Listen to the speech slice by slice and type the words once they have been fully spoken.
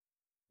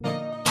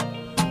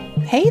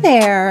Hey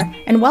there,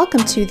 and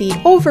welcome to the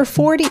Over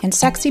 40 and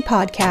Sexy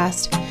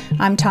podcast.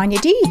 I'm Tanya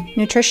D,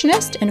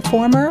 nutritionist and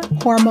former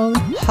hormone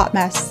hot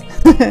mess.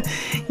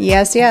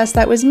 Yes,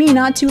 that was me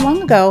not too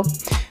long ago.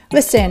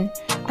 Listen,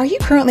 are you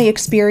currently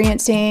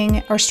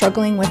experiencing or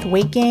struggling with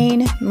weight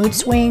gain, mood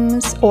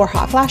swings, or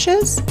hot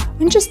flashes,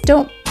 and just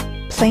don't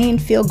plain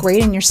feel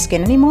great in your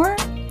skin anymore?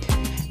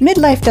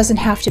 Midlife doesn't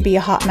have to be a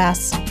hot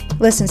mess.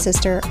 Listen,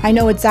 sister, I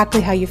know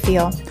exactly how you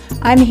feel.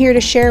 I'm here to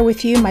share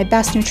with you my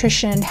best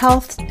nutrition,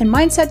 health, and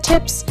mindset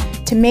tips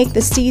to make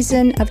the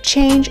season of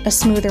change a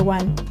smoother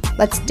one.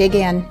 Let's dig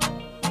in.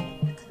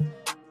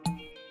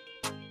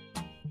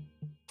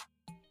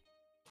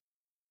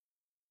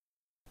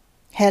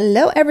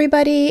 Hello,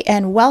 everybody,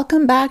 and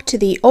welcome back to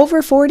the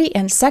Over 40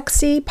 and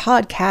Sexy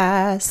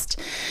podcast.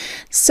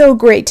 So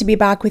great to be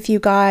back with you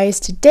guys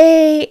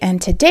today.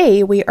 And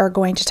today we are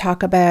going to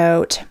talk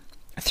about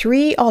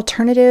 3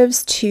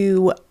 alternatives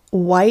to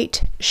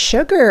white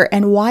sugar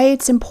and why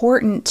it's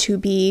important to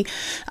be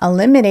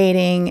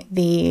eliminating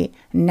the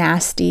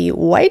nasty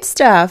white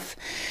stuff.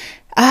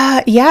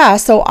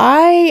 So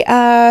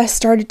I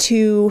started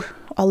to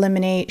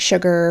eliminate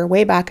sugar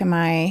way back in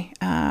my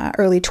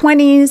early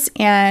 20s,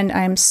 and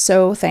I'm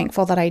so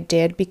thankful that I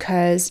did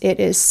because it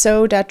is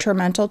so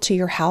detrimental to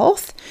your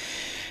health.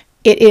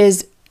 It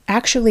is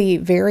actually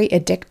very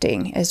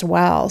addicting as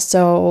well.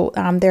 So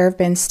there have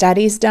been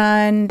studies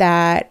done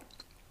that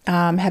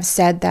have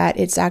said that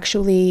it's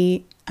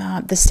actually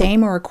the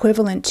same or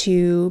equivalent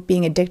to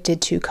being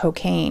addicted to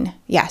cocaine.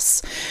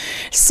 Yes.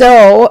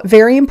 So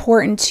very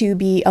important to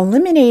be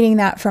eliminating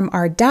that from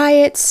our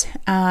diets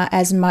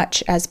as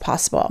much as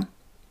possible.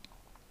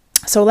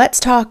 So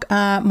let's talk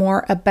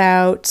more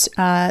about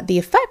the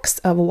effects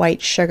of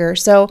white sugar.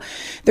 So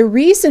the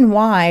reason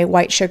why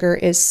white sugar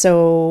is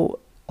so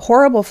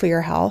horrible for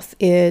your health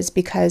is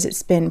because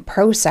it's been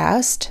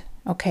processed.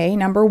 Okay,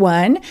 number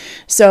one.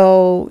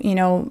 So,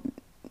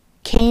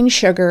 cane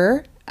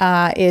sugar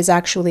is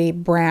actually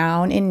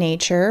brown in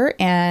nature,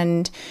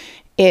 and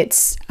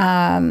it's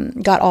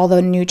got all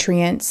the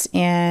nutrients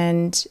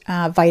and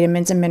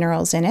vitamins and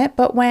minerals in it.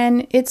 But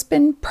when it's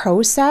been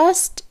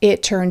processed,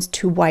 it turns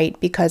to white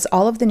because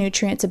all of the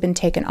nutrients have been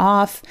taken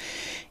off.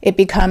 It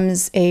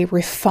becomes a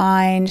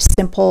refined,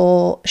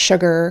 simple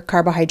sugar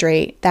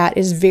carbohydrate that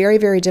is very,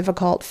 very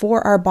difficult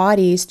for our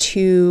bodies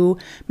to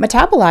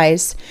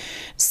metabolize.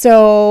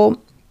 So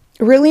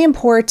really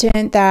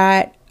important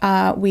that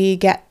we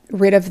get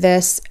rid of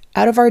this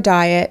out of our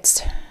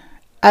diets,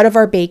 out of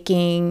our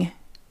baking,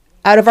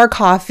 out of our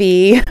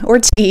coffee or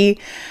tea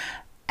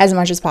as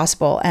much as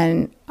possible.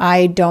 And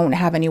I don't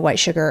have any white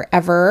sugar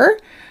ever.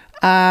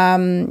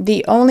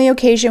 The only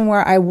occasion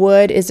where I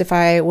would is if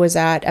I was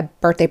at a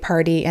birthday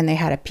party and they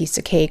had a piece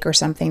of cake or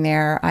something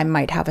there, I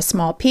might have a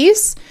small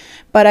piece,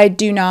 but I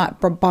do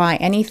not buy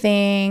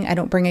anything. I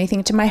don't bring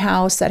anything to my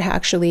house that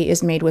actually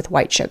is made with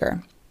white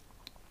sugar.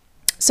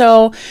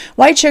 So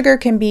white sugar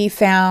can be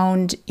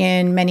found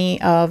in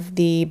many of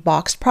the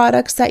boxed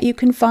products that you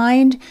can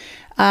find.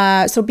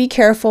 So be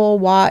careful,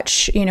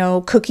 watch,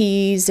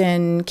 cookies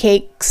and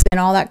cakes and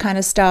all that kind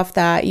of stuff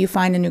that you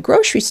find in a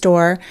grocery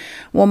store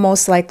will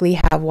most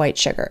likely have white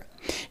sugar.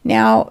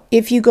 Now,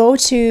 if you go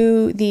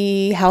to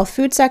the health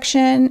food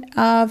section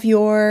of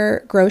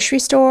your grocery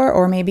store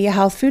or maybe a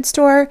health food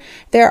store,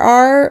 there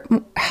are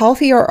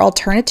healthier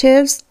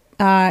alternatives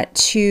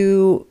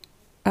to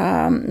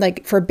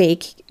like for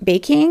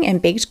baking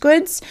and baked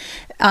goods.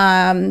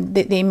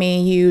 They may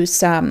use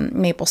some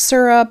maple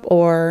syrup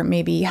or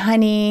maybe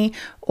honey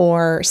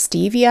or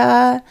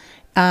stevia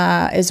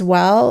as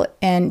well,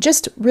 and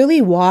just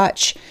really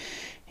watch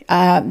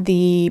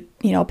the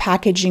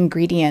packaged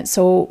ingredients.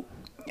 So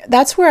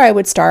that's where I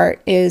would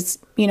start is,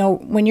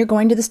 when you're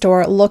going to the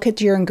store, look at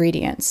your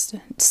ingredients,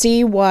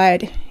 see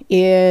what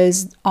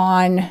is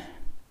on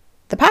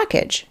the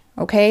package.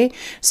 Okay,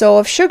 so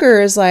if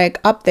sugar is like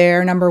up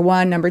there, number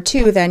 1, number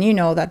 2, then you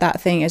know that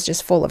thing is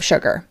just full of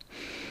sugar.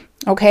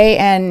 Okay,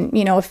 and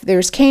if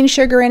there's cane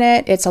sugar in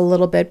it, it's a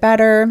little bit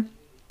better.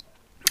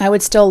 I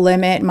would still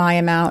limit my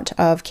amount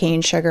of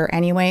cane sugar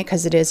anyway,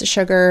 because it is a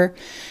sugar.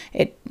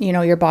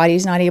 Your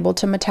body's not able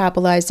to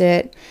metabolize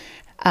it.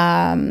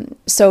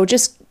 So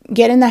just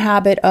get in the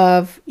habit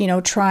of,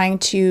 trying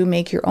to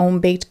make your own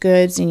baked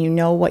goods,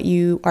 and what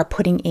you are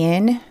putting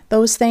in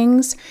those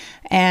things,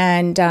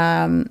 and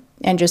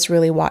just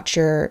really watch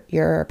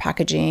your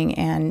packaging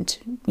and,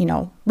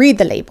 read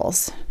the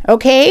labels.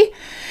 Okay.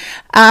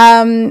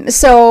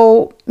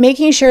 So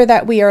making sure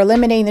that we are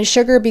eliminating the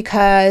sugar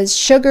because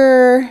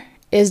sugar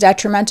is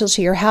detrimental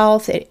to your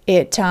health.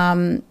 It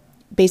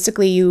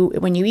basically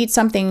when you eat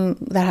something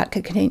that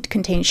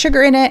contains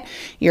sugar in it,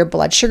 your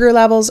blood sugar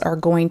levels are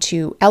going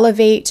to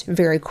elevate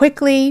very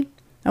quickly.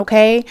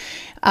 Okay.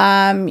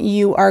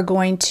 You are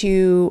going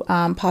to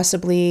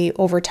possibly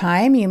over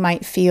time, you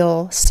might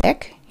feel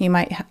sick. You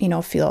might,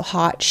 feel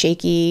hot,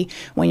 shaky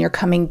when you're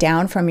coming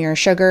down from your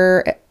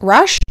sugar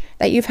rush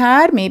that you've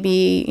had.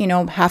 Maybe,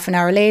 half an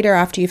hour later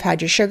after you've had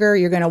your sugar,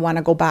 you're going to want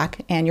to go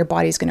back and your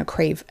body's going to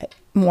crave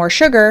more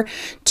sugar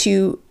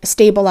to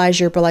stabilize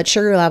your blood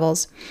sugar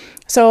levels.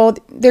 So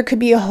there could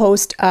be a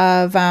host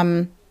of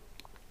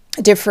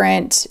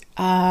different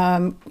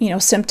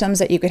symptoms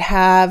that you could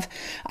have.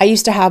 I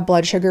used to have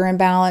blood sugar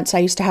imbalance. I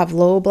used to have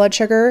low blood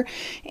sugar,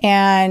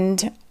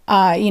 and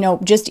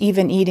just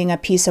even eating a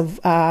piece of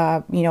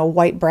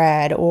white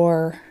bread,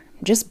 or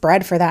just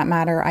bread for that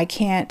matter, I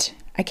can't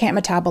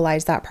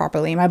metabolize that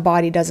properly. My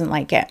body doesn't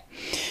like it.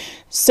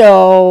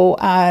 So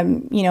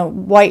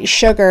white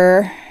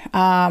sugar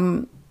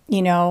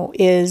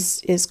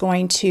is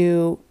going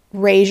to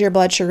raise your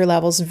blood sugar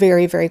levels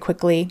very, very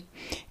quickly.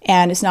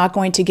 And it's not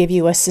going to give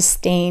you a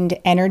sustained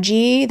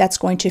energy that's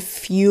going to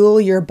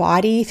fuel your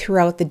body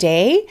throughout the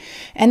day.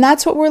 And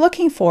that's what we're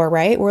looking for,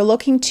 right? We're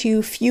looking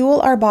to fuel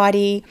our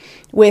body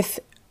with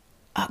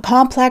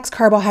complex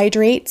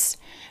carbohydrates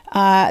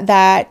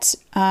that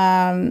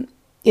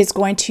is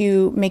going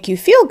to make you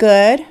feel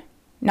good,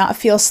 not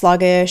feel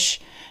sluggish,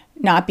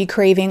 not be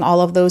craving all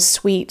of those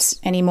sweets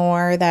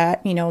anymore.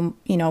 That,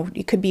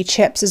 it could be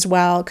chips as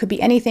well. It could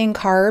be anything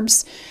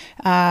carbs.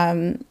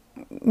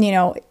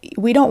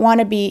 We don't want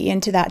to be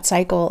into that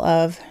cycle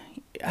of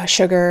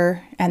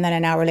sugar and then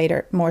an hour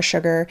later more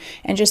sugar,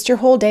 and just your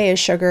whole day is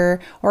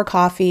sugar or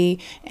coffee,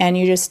 and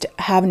you just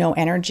have no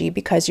energy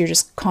because you're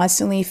just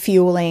constantly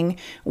fueling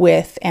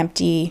with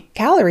empty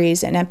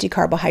calories and empty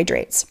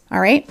carbohydrates. All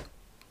right.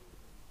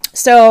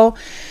 So,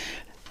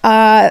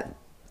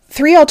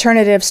 3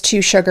 alternatives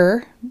to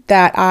sugar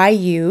that I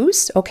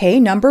use. Okay,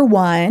 number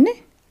 1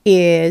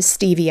 is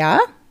stevia.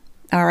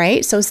 All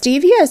right, so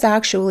stevia is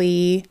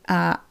actually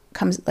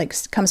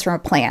comes from a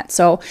plant.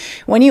 So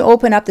when you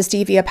open up the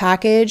stevia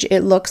package, it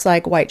looks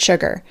like white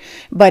sugar,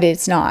 but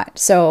it's not.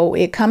 So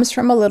it comes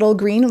from a little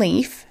green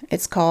leaf.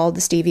 It's called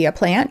the stevia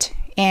plant,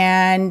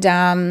 and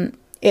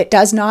it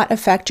does not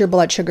affect your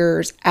blood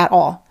sugars at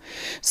all.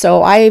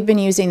 So I've been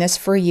using this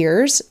for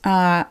years.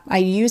 I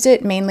use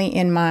it mainly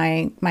in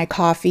my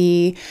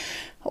coffee,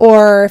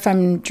 or if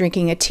I'm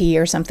drinking a tea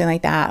or something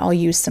like that, I'll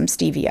use some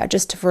stevia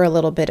just for a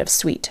little bit of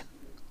sweet.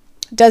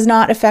 Does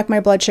not affect my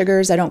blood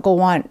sugars. I don't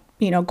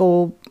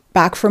go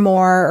back for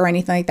more or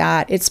anything like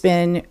that. It's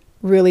been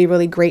really,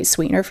 really great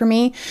sweetener for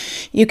me.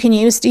 You can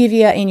use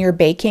stevia in your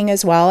baking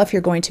as well if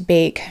you're going to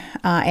bake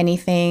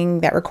anything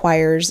that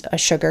requires a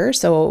sugar.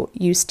 So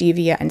use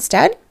stevia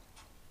instead.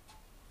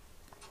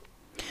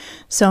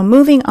 So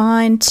moving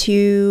on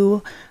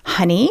to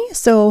honey.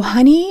 So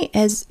honey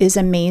is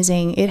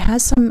amazing. It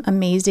has some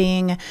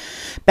amazing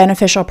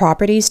beneficial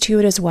properties to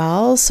it as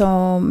well.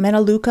 So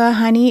Melaleuca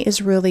honey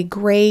is really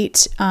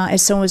great,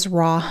 as so is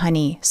raw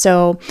honey.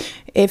 So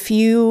if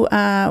you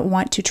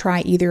want to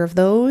try either of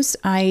those,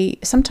 I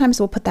sometimes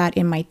will put that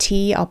in my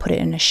tea. I'll put it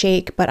in a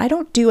shake, but I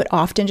don't do it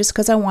often just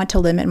because I want to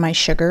limit my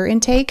sugar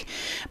intake.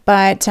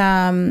 But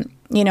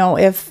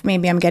if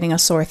maybe I'm getting a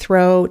sore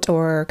throat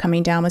or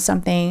coming down with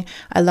something,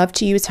 I love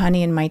to use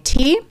honey in my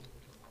tea.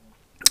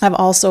 I've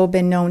also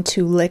been known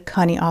to lick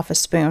honey off a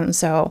spoon,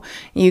 so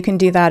you can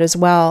do that as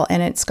well.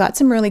 And it's got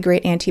some really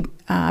great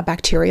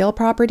antibacterial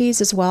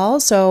properties as well.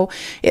 So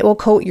it will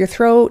coat your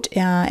throat.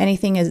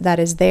 Anything that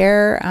is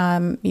there,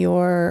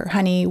 your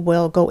honey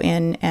will go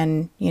in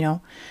and,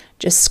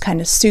 just kind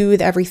of soothe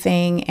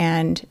everything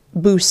and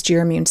boost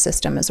your immune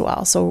system as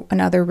well. So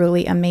another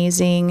really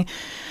amazing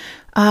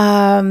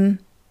white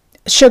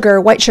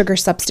sugar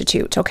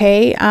substitute.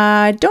 Okay.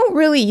 Don't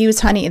really use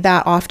honey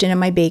that often in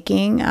my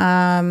baking.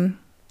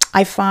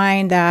 I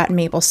find that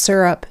maple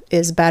syrup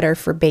is better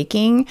for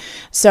baking.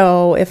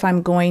 So if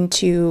I'm going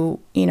to,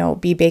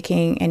 be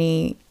baking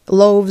any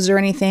loaves or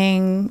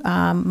anything,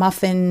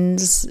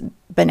 muffins,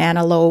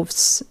 banana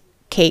loaves,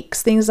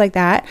 cakes, things like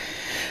that,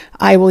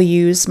 I will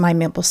use my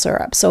maple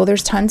syrup. So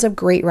there's tons of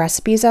great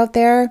recipes out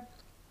there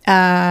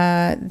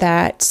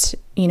that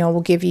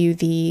will give you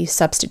the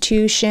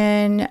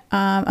substitution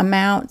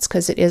amounts,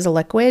 because it is a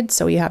liquid,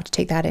 so you have to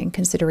take that in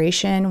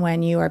consideration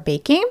when you are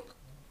baking.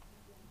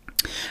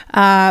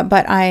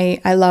 But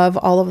I love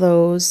all of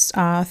those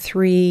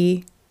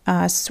 3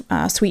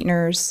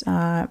 sweeteners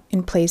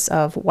in place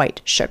of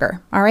white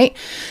sugar. All right,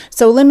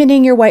 so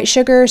limiting your white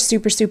sugar,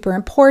 super, super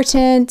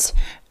important.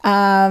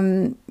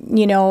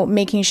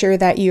 Making sure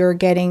that you're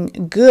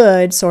getting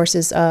good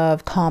sources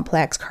of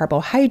complex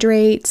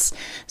carbohydrates.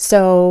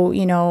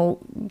 So,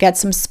 get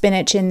some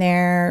spinach in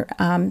there,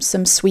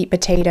 some sweet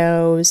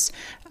potatoes,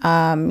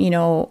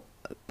 all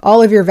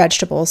of your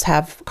vegetables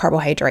have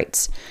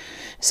carbohydrates.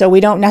 So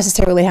we don't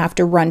necessarily have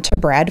to run to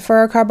bread for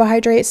our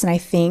carbohydrates. And I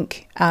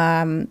think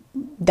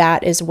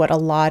that is what a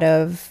lot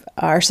of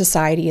our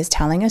society is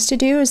telling us to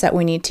do, is that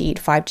we need to eat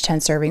 5 to 10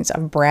 servings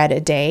of bread a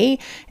day.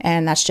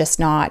 And that's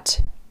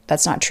not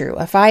true.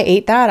 If I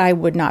ate that, I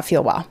would not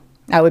feel well.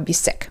 I would be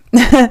sick.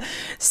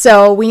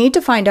 So we need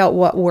to find out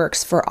what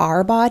works for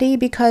our body,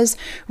 because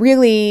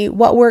really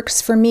what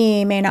works for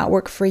me may not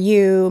work for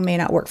you, may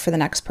not work for the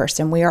next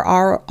person. We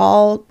are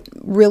all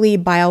really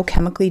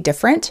biochemically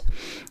different.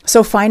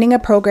 So finding a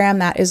program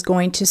that is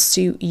going to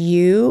suit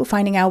you,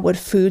 finding out what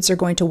foods are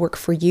going to work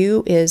for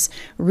you, is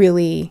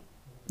really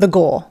the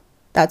goal.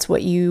 That's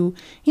what you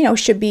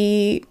should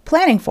be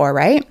planning for,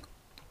 right?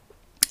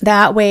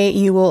 That way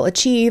you will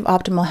achieve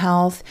optimal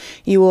health.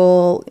 You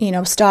will,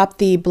 stop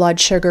the blood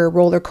sugar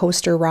roller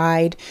coaster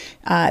ride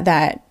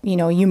that,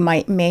 you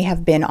may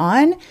have been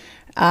on,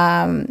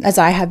 as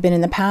I have been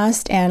in the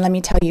past. And let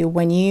me tell you,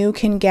 when you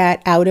can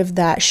get out of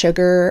that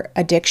sugar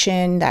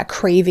addiction, that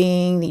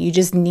craving that you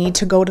just need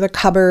to go to the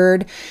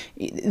cupboard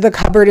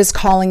is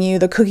calling you,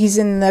 the cookies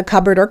in the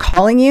cupboard are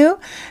calling you,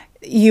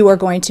 you are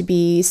going to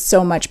be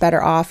so much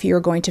better off. You're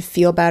going to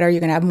feel better.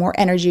 You're going to have more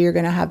energy. You're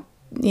going to have,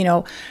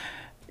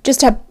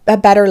 just have a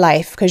better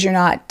life, because you're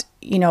not,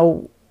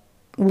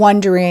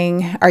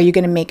 wondering, are you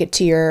going to make it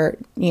to your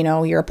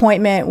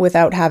appointment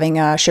without having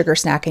a sugar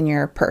snack in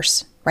your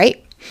purse,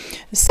 right?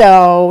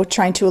 So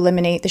trying to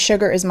eliminate the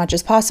sugar as much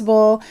as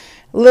possible,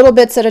 little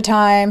bits at a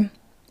time,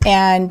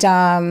 and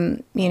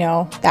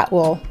that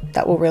will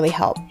really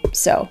help.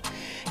 So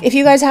if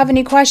you guys have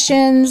any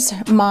questions,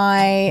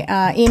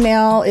 my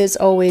email is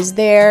always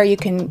there. You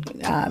can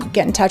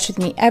get in touch with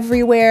me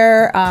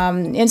everywhere.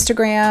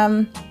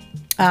 Instagram,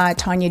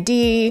 Tanya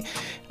D,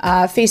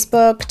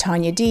 Facebook,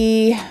 Tanya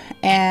D,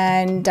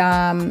 and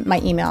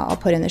my email I'll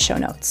put in the show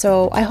notes.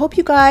 So I hope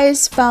you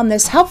guys found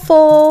this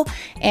helpful,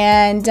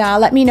 and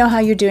let me know how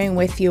you're doing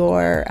with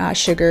your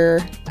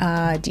sugar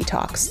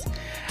detox.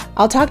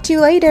 I'll talk to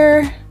you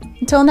later.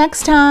 Until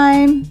next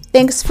time,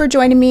 thanks for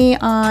joining me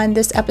on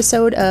this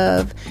episode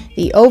of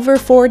the Over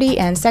 40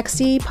 and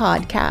Sexy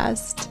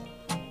podcast.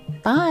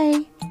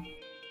 Bye.